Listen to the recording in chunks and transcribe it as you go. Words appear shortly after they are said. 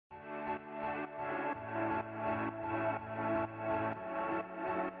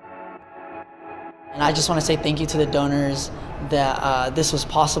And I just want to say thank you to the donors that this was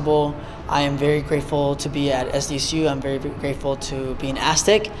possible. I am very grateful to be at SDSU. I'm very grateful to be in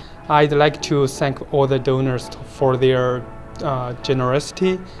Aztec. I'd like to thank all the donors for their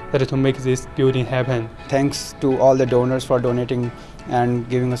generosity to make this building happen. Thanks to all the donors for donating and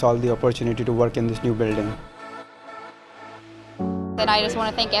giving us all the opportunity to work in this new building. And I just want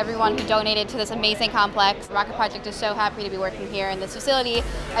to thank everyone who donated to this amazing complex. The Rocket Project is so happy to be working here in this facility.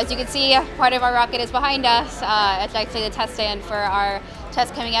 As you can see, part of our rocket is behind us. It's actually the test stand for our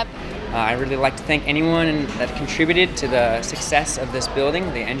test coming up. I'd really like to thank anyone that contributed to the success of this building,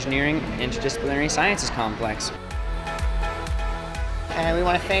 the Engineering Interdisciplinary Sciences Complex. And we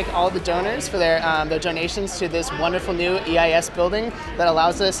want to thank all the donors for their donations to this wonderful new EIS building that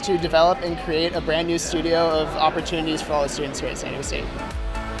allows us to develop and create a brand new studio of opportunities for all the students here at San Diego State.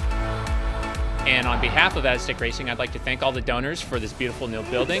 And on behalf of Aztec Racing, I'd like to thank all the donors for this beautiful new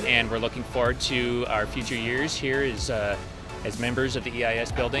building, and we're looking forward to our future years here as members of the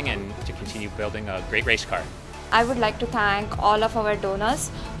EIS building and to continue building a great race car. I would like to thank all of our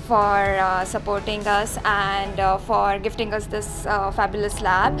donors for supporting us and for gifting us this fabulous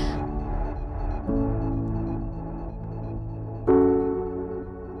lab.